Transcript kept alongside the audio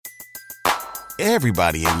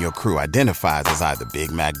Everybody in your crew identifies as either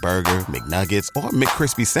Big Mac Burger, McNuggets, or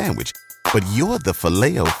McCrispy Sandwich. But you're the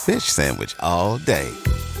Filet-O-Fish Sandwich all day.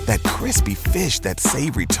 That crispy fish, that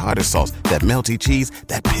savory tartar sauce, that melty cheese,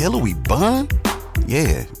 that pillowy bun.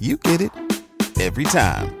 Yeah, you get it. Every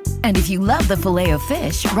time. And if you love the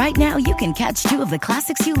Filet-O-Fish, right now you can catch two of the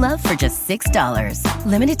classics you love for just $6.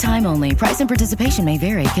 Limited time only. Price and participation may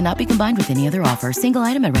vary. Cannot be combined with any other offer. Single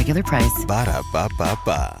item at regular price.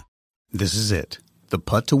 Ba-da-ba-ba-ba. This is it. The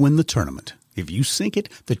putt to win the tournament. If you sink it,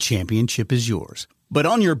 the championship is yours. But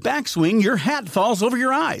on your backswing, your hat falls over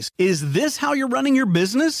your eyes. Is this how you're running your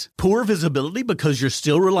business? Poor visibility because you're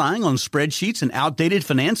still relying on spreadsheets and outdated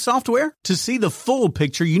finance software? To see the full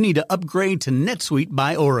picture, you need to upgrade to NetSuite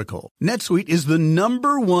by Oracle. NetSuite is the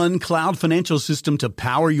 #1 cloud financial system to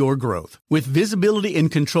power your growth. With visibility and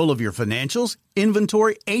control of your financials,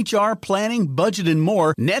 inventory, HR, planning, budget, and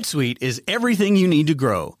more, NetSuite is everything you need to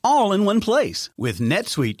grow, all in one place. With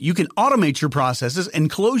NetSuite, you can automate your processes and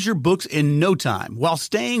close your books in no time while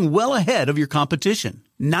staying well ahead of your competition.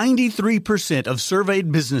 93% of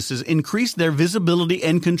surveyed businesses increased their visibility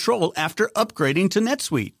and control after upgrading to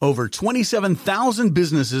NetSuite. Over 27,000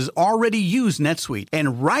 businesses already use NetSuite.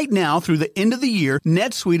 And right now, through the end of the year,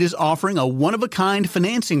 NetSuite is offering a one-of-a-kind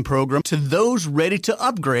financing program to those ready to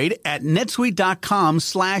upgrade at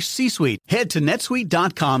netsuite.com/C-Suite. Head to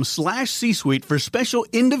netsuite.com/C-Suite for special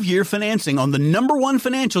end-of-year financing on the #1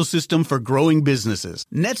 financial system for growing businesses.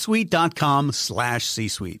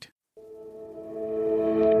 netsuite.com/C-Suite.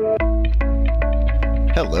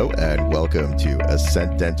 Hello and welcome to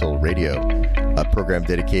Ascent Dental Radio, a program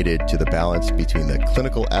dedicated to the balance between the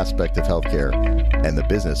clinical aspect of healthcare and the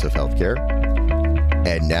business of healthcare.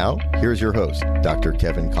 And now, here's your host, Dr.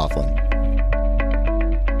 Kevin Coughlin.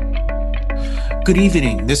 Good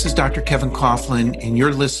evening. This is Dr. Kevin Coughlin, and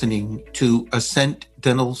you're listening to Ascent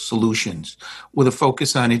Dental Solutions with a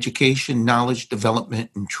focus on education, knowledge, development,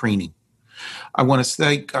 and training. I want to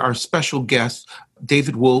thank our special guest,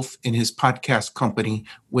 David Wolf, and his podcast company.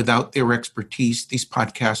 Without their expertise, these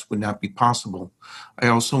podcasts would not be possible. I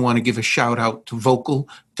also want to give a shout out to Vocal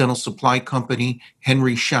Dental Supply Company,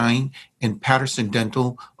 Henry Schein, and Patterson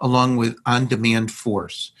Dental, along with On Demand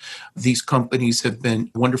Force. These companies have been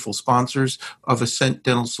wonderful sponsors of Ascent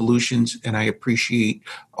Dental Solutions, and I appreciate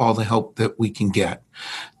all the help that we can get.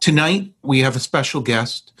 Tonight, we have a special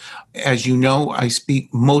guest. As you know, I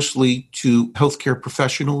speak mostly to healthcare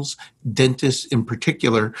professionals, dentists in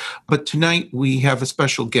particular, but tonight we have a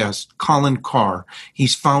special guest, Colin Carr.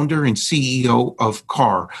 He's founder and CEO of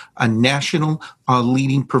Carr, a national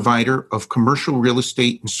leading provider of commercial real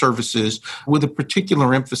estate and services with a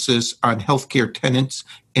particular emphasis on healthcare tenants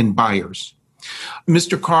and buyers.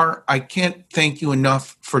 Mr. Carr, I can't thank you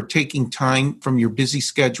enough for taking time from your busy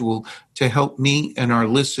schedule to help me and our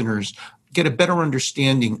listeners get a better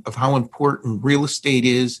understanding of how important real estate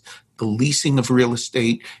is, the leasing of real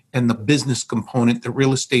estate, and the business component that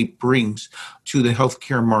real estate brings to the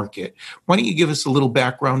healthcare market. Why don't you give us a little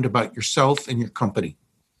background about yourself and your company?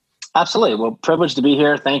 Absolutely. Well, privileged to be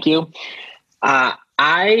here. Thank you.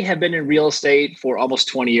 I have been in real estate for almost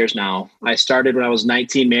 20 years now. I started when I was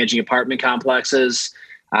 19 managing apartment complexes.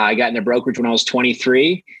 I got into brokerage when I was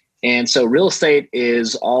 23. And so real estate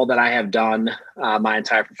is all that I have done my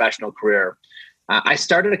entire professional career. I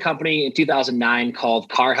started a company in 2009 called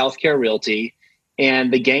Carr Healthcare Realty.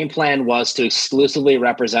 And the game plan was to exclusively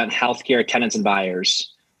represent healthcare tenants and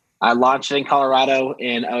buyers. I launched it in Colorado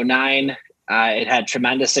in 2009. It had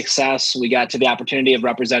tremendous success. We got to the opportunity of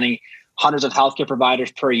representing hundreds of healthcare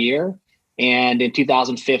providers per year. And in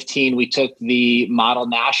 2015, we took the model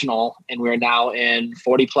national, and we're now in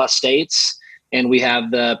 40 plus states. And we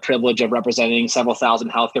have the privilege of representing several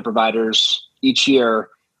thousand healthcare providers each year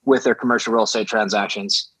with their commercial real estate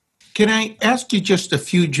transactions. Can I ask you just a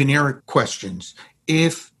few generic questions?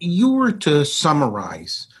 If you were to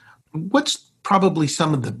summarize, what's probably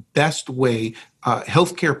some of the best way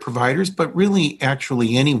healthcare providers, but really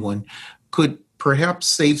actually anyone, could perhaps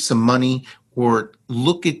save some money or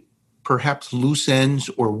look at perhaps loose ends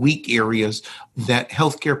or weak areas that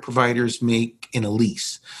healthcare providers make in a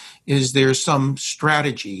lease? Is there some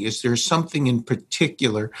strategy? Is there something in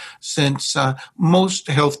particular, since most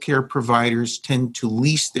healthcare providers tend to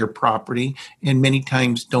lease their property and many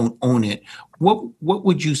times don't own it? What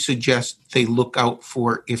would you suggest they look out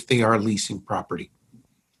for if they are leasing property?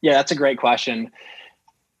 Yeah, that's a great question.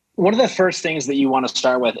 One of the first things that you want to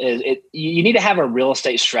start with is you need to have a real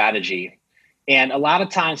estate strategy. And a lot of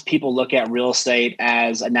times people look at real estate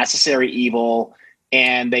as a necessary evil,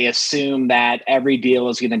 and they assume that every deal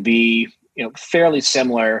is going to be, fairly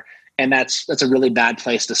similar. And that's a really bad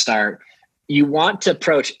place to start. you want to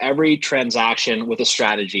approach every transaction with a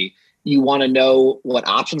strategy. You want to know what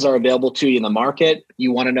options are available to you in the market.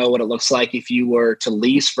 You want to know what it looks like if you were to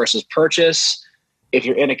lease versus purchase. If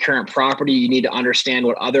you're in a current property, you need to understand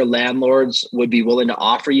what other landlords would be willing to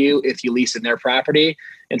offer you if you lease in their property.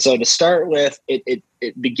 And so to start with, it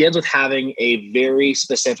begins with having a very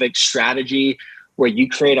specific strategy where you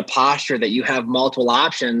create a posture that you have multiple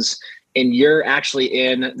options and you're actually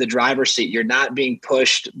in the driver's seat. You're not being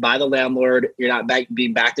pushed by the landlord. You're not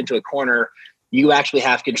being backed into a corner. You actually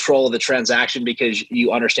have control of the transaction because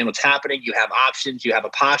you understand what's happening. You have options, you have a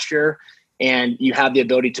posture, and you have the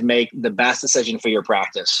ability to make the best decision for your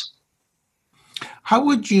practice. How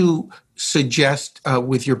would you suggest,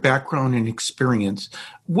 with your background and experience,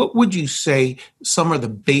 what would you say some of the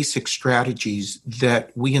basic strategies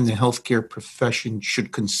that we in the healthcare profession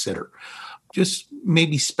should consider? Just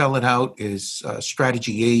maybe spell it out as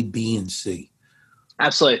strategy A, B, and C.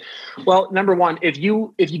 Absolutely. Well, number one, if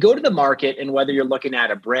you go to the market and whether you're looking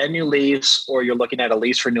at a brand new lease or you're looking at a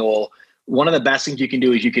lease renewal, one of the best things you can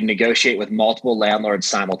do is you can negotiate with multiple landlords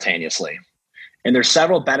simultaneously. And there's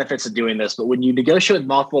several benefits of doing this, but when you negotiate with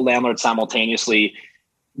multiple landlords simultaneously,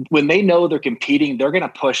 when they know they're competing, they're going to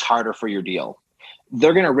push harder for your deal.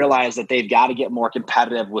 They're going to realize that they've got to get more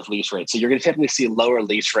competitive with lease rates. So you're going to typically see lower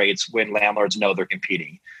lease rates when landlords know they're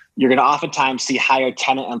competing. You're going to oftentimes see higher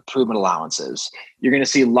tenant improvement allowances. You're going to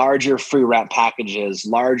see larger free rent packages,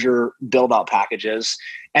 larger build-out packages.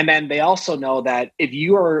 And then they also know that if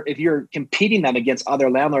you're competing them against other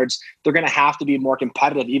landlords, they're going to have to be more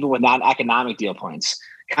competitive, even with non-economic deal points.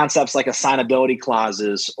 Concepts like assignability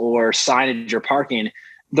clauses or signage or parking,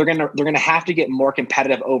 they're going to have to get more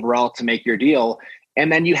competitive overall to make your deal.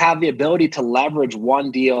 And then you have the ability to leverage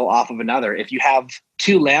one deal off of another. If you have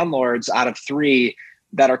two landlords out of three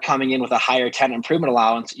that are coming in with a higher tenant improvement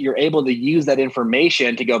allowance, you're able to use that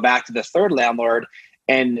information to go back to the third landlord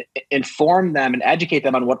and inform them and educate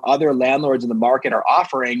them on what other landlords in the market are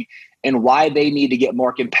offering and why they need to get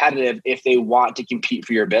more competitive if they want to compete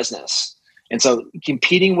for your business. And so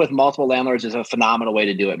competing with multiple landlords is a phenomenal way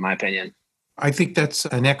to do it, in my opinion. I think that's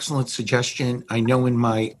an excellent suggestion. I know in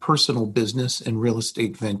my personal business and real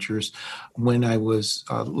estate ventures, when I was,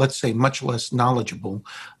 let's say, much less knowledgeable,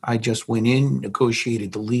 I just went in,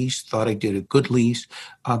 negotiated the lease, thought I did a good lease,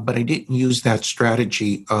 but I didn't use that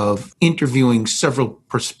strategy of interviewing several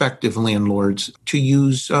prospective landlords to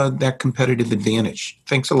use that competitive advantage.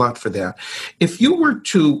 Thanks a lot for that. If you were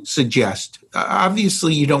to suggest,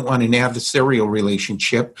 obviously you don't want an adversarial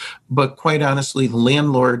relationship, but quite honestly, the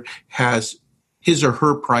landlord has his or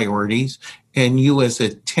her priorities, and you as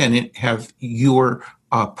a tenant have your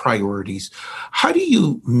priorities. How do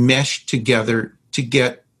you mesh together to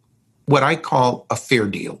get what I call a fair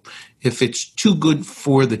deal? If it's too good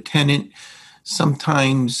for the tenant,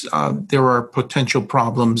 sometimes there are potential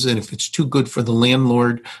problems, and if it's too good for the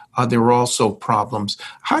landlord, there are also problems.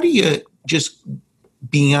 How do you just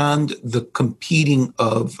beyond the competing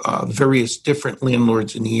of various different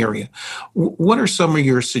landlords in the area, what are some of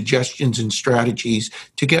your suggestions and strategies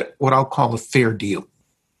to get what I'll call a fair deal?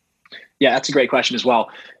 Yeah, that's a great question as well.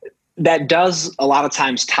 That does a lot of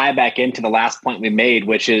times tie back into the last point we made,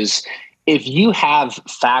 which is if you have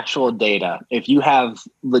factual data, if you have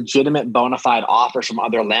legitimate bona fide offers from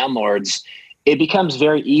other landlords, it becomes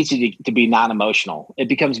very easy to be non-emotional. It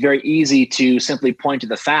becomes very easy to simply point to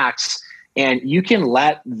the facts, and you can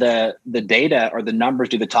let the data or the numbers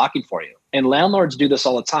do the talking for you. And landlords do this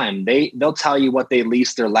all the time. They'll tell you what they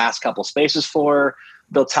leased their last couple spaces for.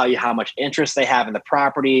 They'll tell you how much interest they have in the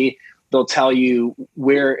property. They'll tell you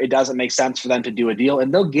where it doesn't make sense for them to do a deal,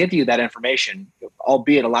 and they'll give you that information,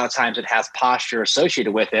 albeit a lot of times it has posture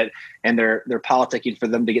associated with it, and they're politicking for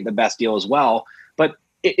them to get the best deal as well. But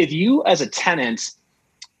if you as a tenant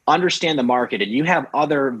understand the market and you have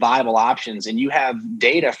other viable options and you have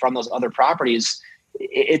data from those other properties,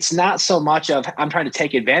 it's not so much of I'm trying to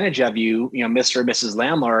take advantage of you, Mr. or Mrs.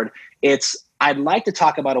 Landlord. It's I'd like to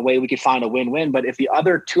talk about a way we could find a win-win, but if the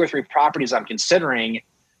other two or three properties I'm considering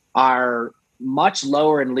are much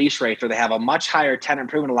lower in lease rates or they have a much higher tenant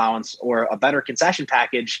improvement allowance or a better concession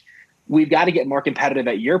package, we've got to get more competitive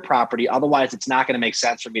at your property. Otherwise, it's not going to make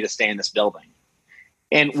sense for me to stay in this building.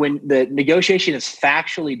 And when the negotiation is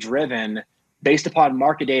factually driven based upon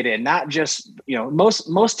market data and not just,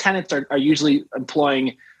 most tenants are usually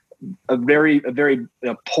employing a very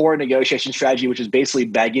poor negotiation strategy, which is basically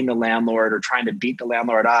begging the landlord or trying to beat the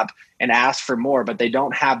landlord up and ask for more, but they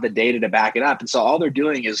don't have the data to back it up. And so all they're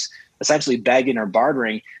doing is essentially begging or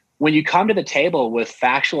bartering. When you come to the table with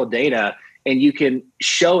factual data and you can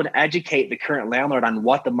show and educate the current landlord on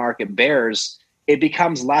what the market bears, it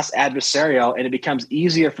becomes less adversarial and it becomes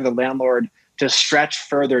easier for the landlord to stretch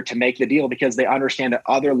further to make the deal because they understand that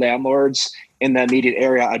other landlords in the immediate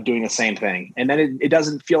area are doing the same thing. And then it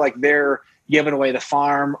doesn't feel like they're giving away the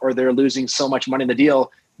farm or they're losing so much money in the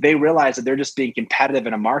deal. They realize that they're just being competitive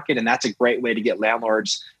in a market, and that's a great way to get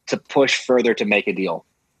landlords to push further to make a deal.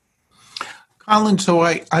 Colin, so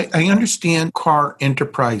I understand Carr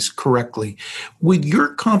Enterprise correctly. Would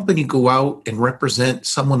your company go out and represent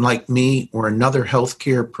someone like me or another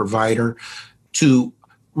healthcare provider to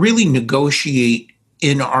really negotiate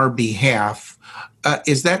in our behalf?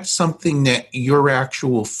 Is that something that your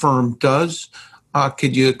actual firm does?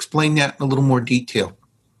 Could you explain that in a little more detail?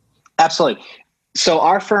 Absolutely. So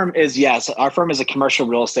our firm is a commercial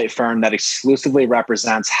real estate firm that exclusively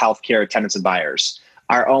represents healthcare tenants and buyers.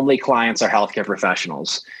 Our only clients are healthcare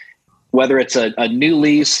professionals. Whether it's a new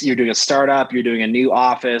lease, you're doing a startup, you're doing a new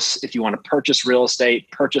office, if you want to purchase real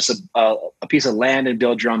estate, purchase a piece of land and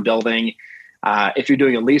build your own building. If you're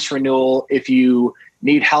doing a lease renewal, if you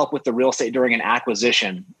need help with the real estate during an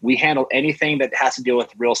acquisition, we handle anything that has to deal with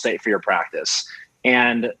real estate for your practice.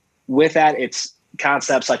 And with that, it's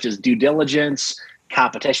concepts such as due diligence,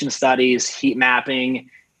 competition studies, heat mapping.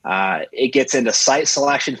 It gets into site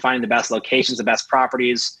selection, finding the best locations, the best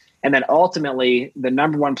properties. And then ultimately, the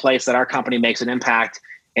number one place that our company makes an impact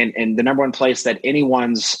and the number one place that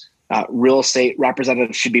anyone's real estate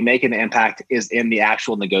representative should be making the impact is in the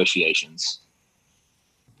actual negotiations.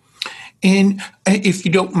 And if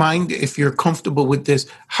you don't mind, if you're comfortable with this,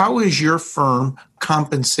 how is your firm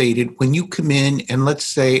compensated when you come in and let's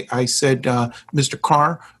say I said, Mr.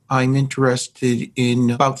 Carr, I'm interested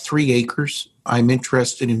in about 3 acres. I'm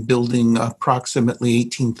interested in building approximately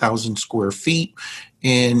 18,000 square feet,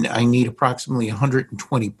 and I need approximately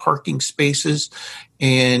 120 parking spaces.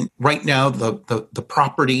 And right now, the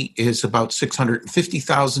property is about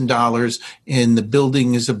 $650,000, and the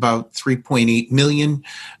building is about $3.8 million.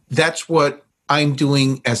 That's what I'm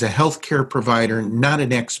doing as a healthcare provider, not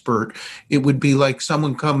an expert. It would be like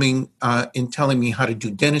someone coming and telling me how to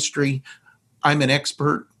do dentistry. I'm an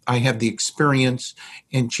expert. I have the experience,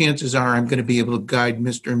 and chances are I'm going to be able to guide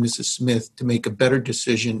Mr. and Mrs. Smith to make a better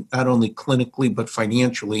decision, not only clinically, but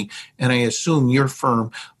financially. And I assume your firm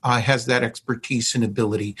has that expertise and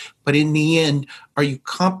ability. But in the end, are you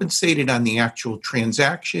compensated on the actual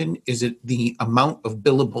transaction? Is it the amount of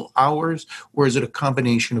billable hours, or is it a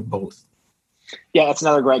combination of both? Yeah, that's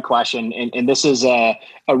another great question. And this is a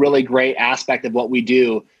really great aspect of what we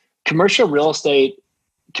do. Commercial real estate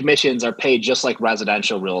commissions are paid just like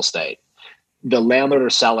residential real estate. The landlord or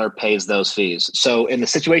seller pays those fees. So in the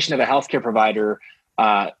situation of a healthcare provider,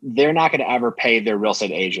 they're not going to ever pay their real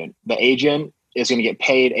estate agent. The agent is going to get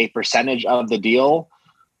paid a percentage of the deal.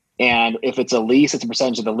 And if it's a lease, it's a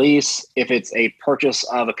percentage of the lease. If it's a purchase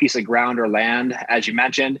of a piece of ground or land, as you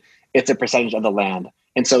mentioned, it's a percentage of the land.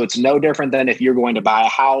 And so it's no different than if you're going to buy a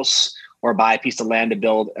house or buy a piece of land to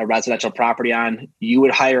build a residential property on. You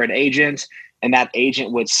would hire an agent, and that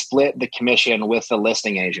agent would split the commission with the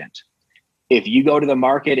listing agent. If you go to the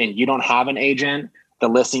market and you don't have an agent, the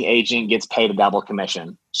listing agent gets paid a double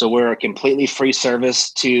commission. So we're a completely free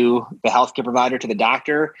service to the healthcare provider, to the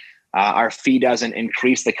doctor. Our fee doesn't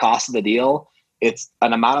increase the cost of the deal. It's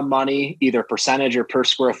an amount of money, either percentage or per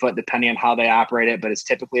square foot, depending on how they operate it, but it's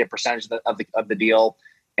typically a percentage of the deal.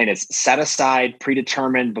 And it's set aside,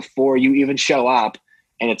 predetermined before you even show up,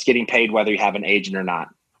 and it's getting paid whether you have an agent or not.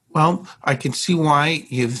 Well, I can see why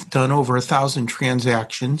you've done over 1,000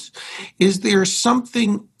 transactions. Is there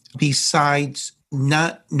something besides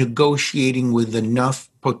not negotiating with enough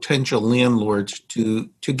potential landlords to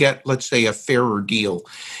get, let's say, a fairer deal?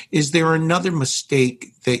 Is there another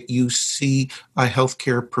mistake that you see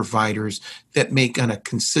healthcare providers that make on a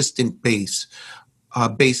consistent basis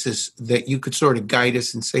that you could sort of guide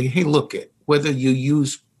us and say, hey, look, it whether you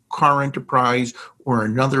use Carr Enterprise or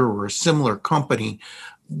another or a similar company,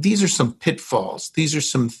 these are some pitfalls. These are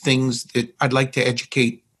some things that I'd like to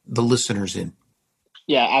educate the listeners in.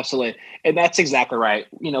 Yeah, absolutely. And that's exactly right.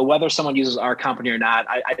 You know, whether someone uses our company or not,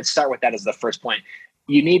 I'd start with that as the first point.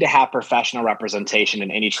 You need to have professional representation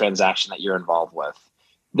in any transaction that you're involved with.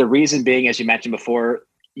 The reason being, as you mentioned before,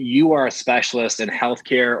 you are a specialist in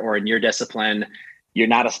healthcare or in your discipline. You're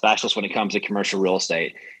not a specialist when it comes to commercial real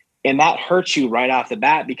estate. And that hurts you right off the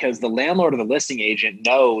bat because the landlord or the listing agent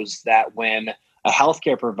knows that when a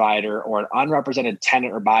healthcare provider or an unrepresented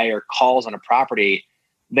tenant or buyer calls on a property,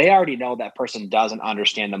 they already know that person doesn't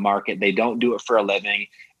understand the market. They don't do it for a living,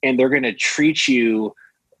 and they're going to treat you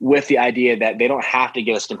with the idea that they don't have to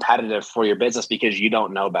get as competitive for your business because you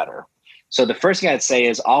don't know better. So the first thing I'd say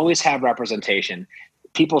is always have representation.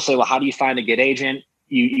 People say, well, how do you find a good agent?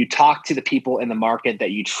 you talk to the people in the market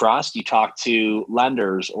that you trust. You talk to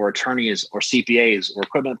lenders or attorneys or CPAs or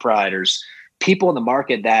equipment providers, people in the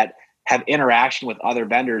market that have interaction with other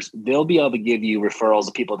vendors. They'll be able to give you referrals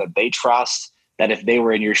of people that they trust, that if they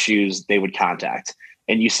were in your shoes, they would contact.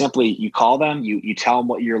 And you call them, you tell them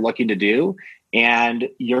what you're looking to do, and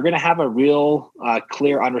you're going to have a real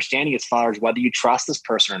clear understanding as far as whether you trust this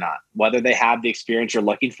person or not, whether they have the experience you're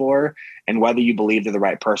looking for, and whether you believe they're the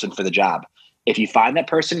right person for the job. If you find that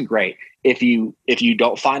person, great. If you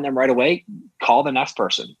don't find them right away, call the next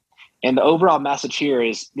person. And the overall message here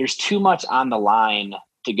is there's too much on the line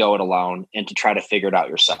to go it alone and to try to figure it out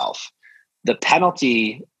yourself. The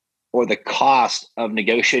penalty or the cost of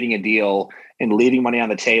negotiating a deal and leaving money on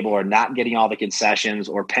the table or not getting all the concessions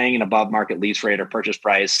or paying an above market lease rate or purchase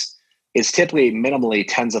price is typically minimally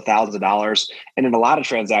tens of thousands of dollars. And in a lot of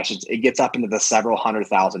transactions, it gets up into the several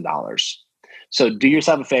 $100,000. So do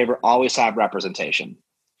yourself a favor, always have representation.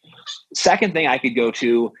 Second thing I could go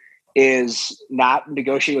to is not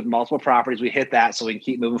negotiate with multiple properties. We hit that so we can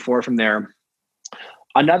keep moving forward from there.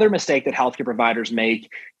 Another mistake that healthcare providers make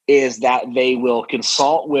is that they will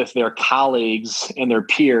consult with their colleagues and their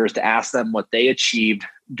peers to ask them what they achieved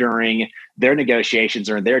during their negotiations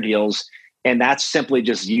or their deals. And that's simply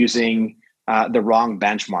just using the wrong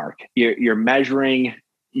benchmark. You're measuring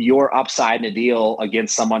your upside in a deal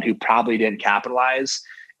against someone who probably didn't capitalize.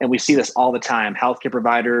 And we see this all the time. Healthcare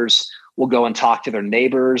providers will go and talk to their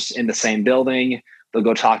neighbors in the same building. They'll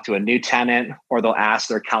go talk to a new tenant, or they'll ask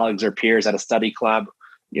their colleagues or peers at a study club,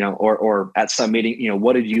 or at some meeting,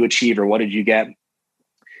 what did you achieve or what did you get?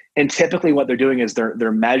 And typically what they're doing is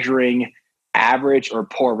they're measuring average or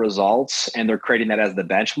poor results, and they're creating that as the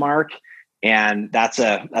benchmark. And that's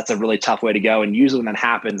a really tough way to go. And usually when that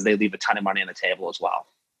happens, they leave a ton of money on the table as well.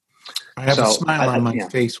 I have a smile on my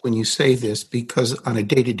face when you say this, because on a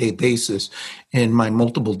day-to-day basis in my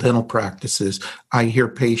multiple dental practices, I hear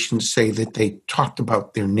patients say that they talked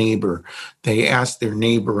about their neighbor. They asked their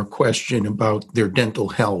neighbor a question about their dental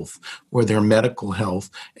health or their medical health.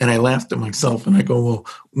 And I laugh to myself and I go, well,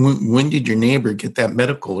 when did your neighbor get that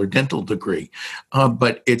medical or dental degree?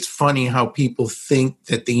 But it's funny how people think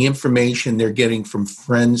that the information they're getting from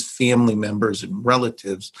friends, family members, and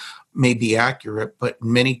relatives may be accurate, but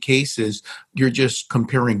in many cases, you're just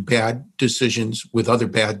comparing bad decisions with other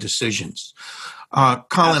bad decisions. Colin,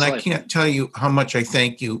 absolutely. I can't tell you how much I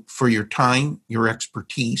thank you for your time, your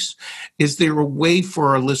expertise. Is there a way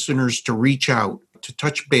for our listeners to reach out, to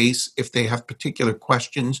touch base if they have particular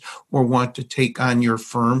questions or want to take on your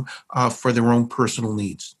firm for their own personal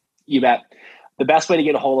needs? You bet. The best way to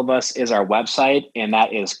get a hold of us is our website, and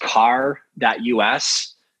that is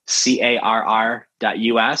carr.us, carr.us.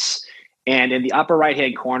 And in the upper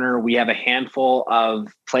right-hand corner, we have a handful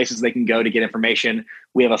of places they can go to get information.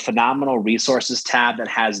 We have a phenomenal resources tab that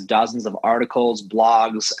has dozens of articles,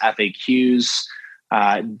 blogs, FAQs,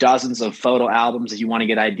 dozens of photo albums if you want to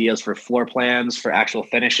get ideas for floor plans, for actual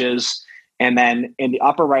finishes. And then in the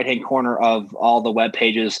upper right-hand corner of all the web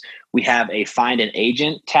pages, we have a Find an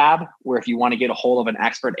Agent tab, where if you want to get a hold of an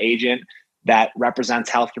expert agent that represents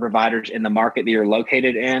healthcare providers in the market that you're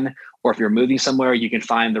located in, or if you're moving somewhere, you can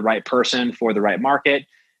find the right person for the right market.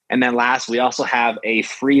 And then last, we also have a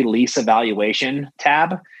free lease evaluation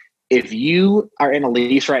tab. If you are in a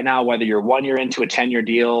lease right now, whether you're 1 year into a 10-year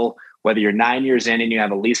deal, whether you're 9 years in and you have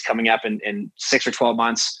a lease coming up in 6 or 12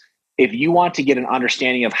 months, if you want to get an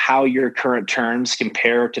understanding of how your current terms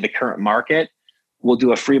compare to the current market, we'll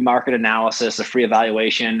do a free market analysis, a free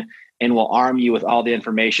evaluation, and we'll arm you with all the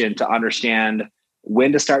information to understand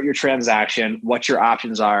when to start your transaction, what your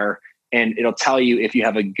options are, and it'll tell you if you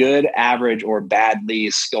have a good, average, or bad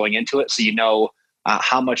lease going into it, so you know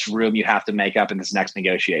how much room you have to make up in this next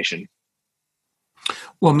negotiation.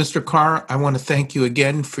 Well, Mr. Carr, I want to thank you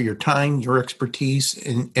again for your time, your expertise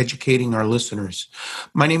in educating our listeners.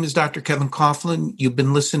 My name is Dr. Kevin Coughlin. You've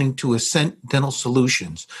been listening to Ascent Dental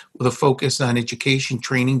Solutions with a focus on education,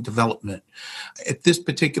 training, development. At this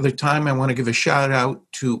particular time, I want to give a shout out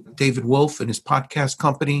to David Wolf and his podcast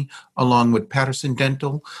company, along with Patterson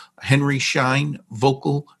Dental, Henry Schein,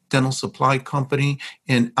 Vocal Dental Supply Company,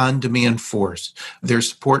 and On Demand Force. Their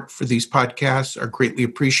support for these podcasts are greatly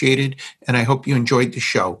appreciated, and I hope you enjoyed the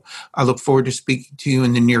show. I look forward to speaking to you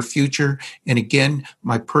in the near future. And again,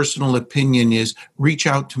 my personal opinion is reach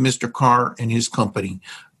out to Mr. Carr and his company.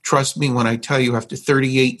 Trust me when I tell you, after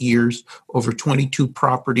 38 years, over 22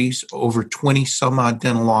 properties, over 20 some odd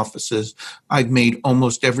dental offices, I've made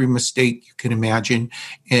almost every mistake you can imagine.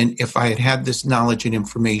 And if I had had this knowledge and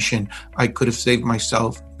information, I could have saved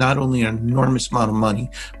myself not only an enormous amount of money,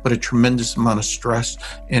 but a tremendous amount of stress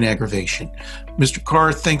and aggravation. Mr.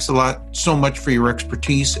 Carr, thanks a lot so much for your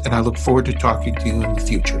expertise, and I look forward to talking to you in the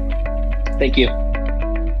future. Thank you.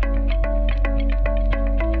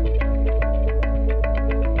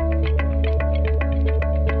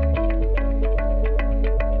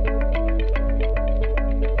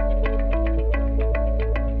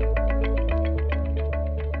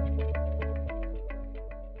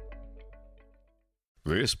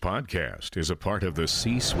 This podcast is a part of the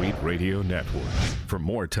C-Suite Radio Network. For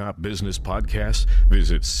more top business podcasts,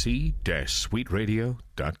 visit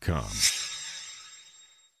c-suiteradio.com.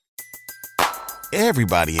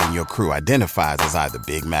 Everybody in your crew identifies as either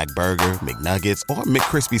Big Mac Burger, McNuggets, or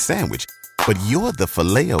McCrispy Sandwich. But you're the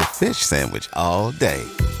Filet-O-Fish Sandwich all day.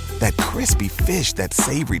 That crispy fish, that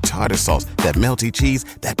savory tartar sauce, that melty cheese,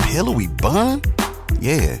 that pillowy bun.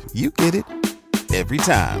 Yeah, you get it. Every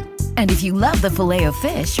time. And if you love the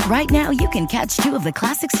Filet-O-Fish, right now you can catch two of the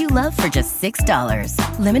classics you love for just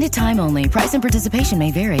 $6. Limited time only. Price and participation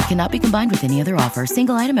may vary. Cannot be combined with any other offer.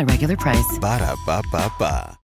 Single item at regular price. Ba-da-ba-ba-ba.